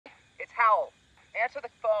Howell. Answer the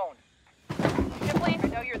phone. Shipley, I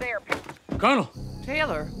know you're there. Colonel.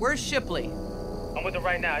 Taylor, where's Shipley? I'm with him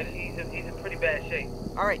right now. He's in pretty bad shape.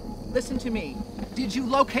 All right, listen to me. Did you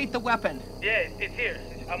locate the weapon? Yeah, it's here.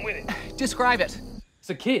 I'm with it. Describe it.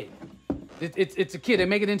 It's a kid. It's a kid. They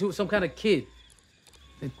make it into some kind of kid.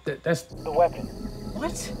 That's the weapon.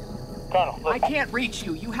 What? Colonel, look. I can't reach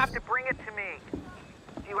you. You have to bring it to me.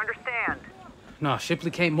 Do you understand? Nah,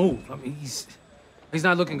 Shipley can't move. I mean, he's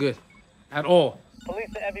not looking good at all. Police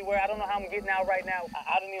are everywhere. I don't know how I'm getting out right now.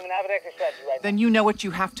 I don't even have an exit strategy right now. Then you know what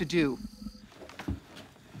you have to do.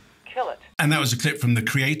 Kill it. And that was a clip from the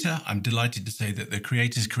creator. I'm delighted to say that the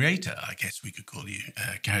creator's creator, I guess we could call you,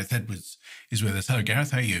 Gareth Edwards, is with us. Hello,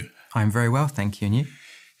 Gareth. How are you? I'm very well, thank you. And you?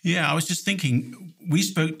 Yeah, I was just thinking, we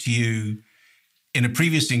spoke to you in a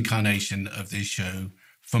previous incarnation of this show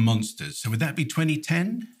for Monsters. So would that be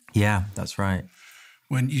 2010? Yeah, that's right.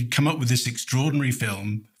 When you'd come up with this extraordinary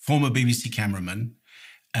film, former BBC cameraman,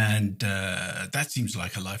 and that seems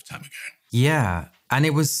like a lifetime ago. Yeah, and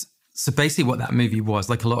it was, so basically what that movie was,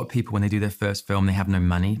 like a lot of people when they do their first film, they have no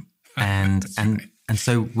money. And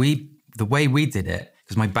so the way we did it,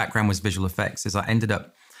 because my background was visual effects, is I ended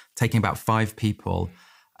up taking about 5 people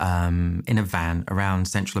in a van around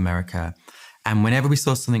Central America. And whenever we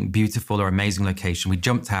saw something beautiful or amazing location, we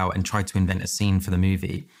jumped out and tried to invent a scene for the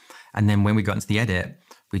movie. And then when we got into the edit,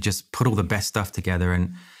 we just put all the best stuff together.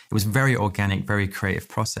 And it was very organic, very creative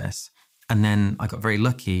process. And then I got very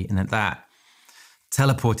lucky in that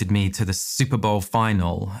teleported me to the Super Bowl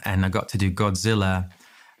final. And I got to do Godzilla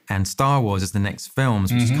and Star Wars as the next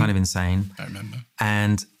films, which is kind of insane. I remember.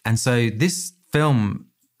 And so this film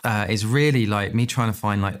is really like me trying to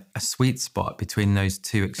find like a sweet spot between those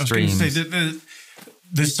two extremes. I was going to say that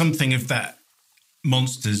there's something of that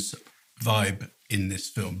Monsters vibe in this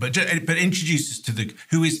film, but introduce us to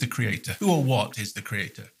who is the creator? Who or what is the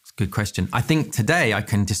creator? It's a good question. I think today I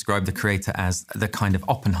can describe the creator as the kind of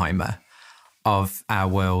Oppenheimer of our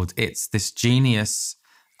world. It's this genius,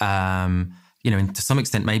 and to some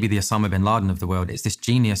extent maybe the Osama bin Laden of the world. It's this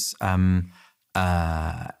genius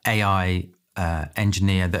AI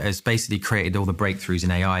engineer that has basically created all the breakthroughs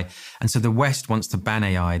in AI. And so the West wants to ban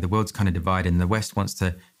AI. The world's kind of divided, and the West wants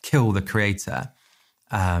to kill the creator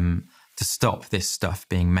to stop this stuff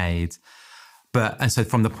being made. And so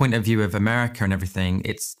from the point of view of America and everything,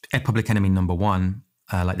 it's a public enemy number one,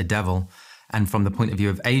 like the devil. And from the point of view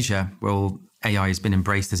of Asia, well, AI has been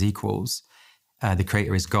embraced as equals. The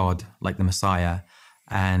creator is God, like the Messiah.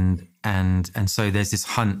 And so there's this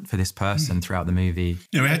hunt for this person throughout the movie.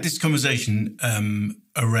 We had this conversation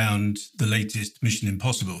around the latest Mission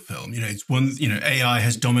Impossible film. It's one, AI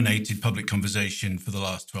has dominated public conversation for the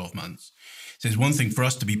last 12 months. So it's one thing for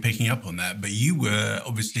us to be picking up on that, but you were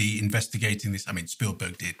obviously investigating this. I mean,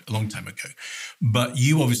 Spielberg did a long time ago, but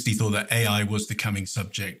you obviously thought that AI was the coming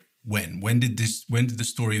subject. When did the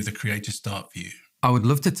story of the creator start for you? I would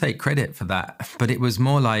love to take credit for that, but it was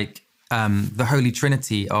more like the holy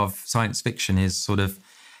trinity of science fiction is sort of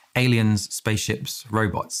aliens, spaceships,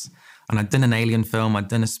 robots. And I'd done an alien film, I'd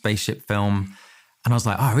done a spaceship film, and I was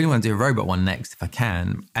like, I really want to do a robot one next if I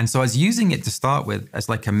can. And so I was using it to start with as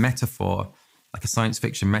like a metaphor, like a science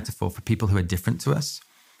fiction metaphor for people who are different to us.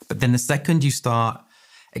 But then the second you start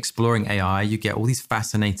exploring AI, you get all these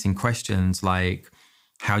fascinating questions like,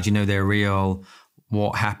 how do you know they're real?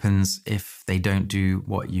 What happens if they don't do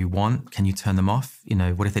what you want? Can you turn them off?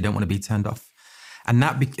 What if they don't want to be turned off? And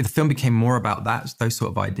the film became more about those sort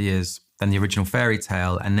of ideas than the original fairy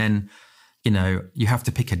tale. And then, you have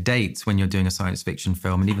to pick a date when you're doing a science fiction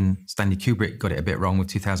film. And even Stanley Kubrick got it a bit wrong with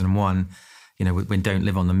 2001, when Don't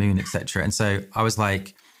Live on the Moon, etc. And so I was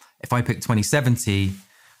like, if I pick 2070,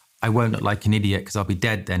 I won't look like an idiot because I'll be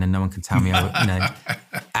dead then and no one can tell me,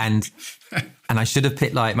 And I should have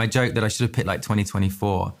picked my joke that I should have picked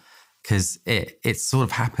 2024 because it sort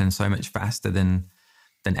of happened so much faster than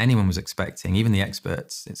anyone was expecting, even the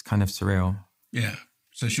experts. It's kind of surreal. Yeah.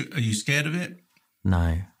 So are you scared of it?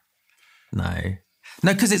 No,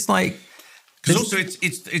 because it's like... Because also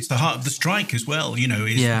it's the heart of the strike as well,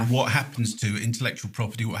 what happens to intellectual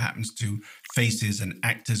property, what happens to faces and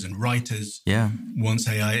actors and writers. Yeah. Once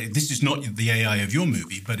AI, this is not the AI of your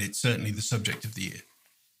movie, but it's certainly the subject of the year.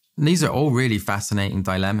 And these are all really fascinating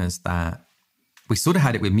dilemmas that we sort of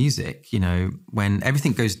had it with music, when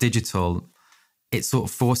everything goes digital, it sort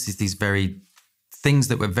of forces these very things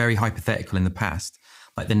that were very hypothetical in the past,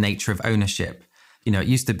 like the nature of ownership. It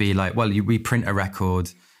used to be like, well, you reprint a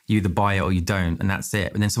record, you either buy it or you don't, and that's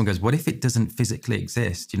it. And then someone goes, what if it doesn't physically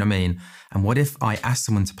exist? You know what I mean? And what if I ask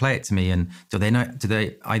someone to play it to me and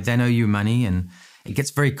I then owe you money? And it gets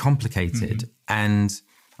very complicated. Mm-hmm.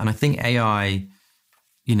 And I think AI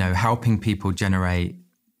helping people generate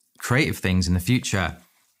creative things in the future,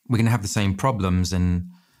 we're going to have the same problems. And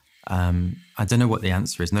I don't know what the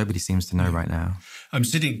answer is. Nobody seems to know right now. I'm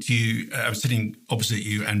sitting opposite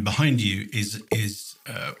you, and behind you is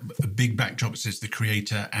a big backdrop that says the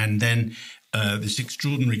creator, and then this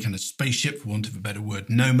extraordinary kind of spaceship, for want of a better word,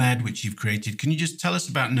 Nomad, which you've created. Can you just tell us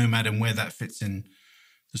about Nomad and where that fits in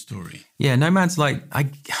the story? Yeah, Nomad's like, I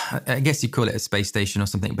guess you call it a space station or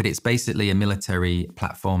something, but it's basically a military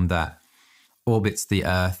platform that orbits the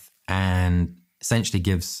Earth and essentially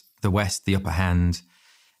gives the West the upper hand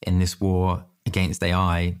in this war against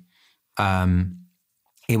AI.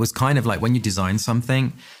 It was kind of like when you design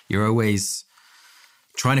something, you're always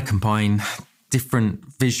trying to combine different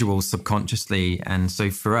visuals subconsciously. And so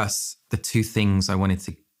for us, the two things I wanted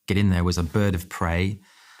to get in there was a bird of prey,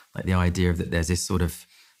 like the idea of that there's this sort of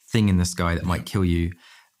thing in the sky that might kill you.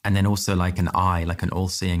 And then also like an eye, like an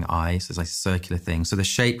all-seeing eye. So it's like a circular thing. So the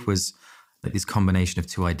shape was like this combination of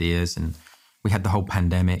two ideas. And we had the whole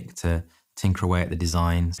pandemic to tinker away at the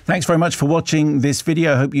designs. Thanks very much for watching this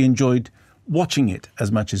video. I hope you enjoyed watching it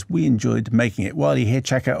as much as we enjoyed making it. While you're here,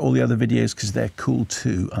 check out all the other videos because they're cool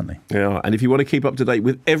too, aren't they? Yeah, and if you want to keep up to date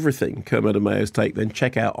with everything Kermode and Mayo's take, then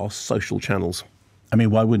check out our social channels. I mean,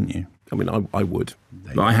 why wouldn't you? I mean, I would.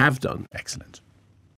 I have done. Excellent.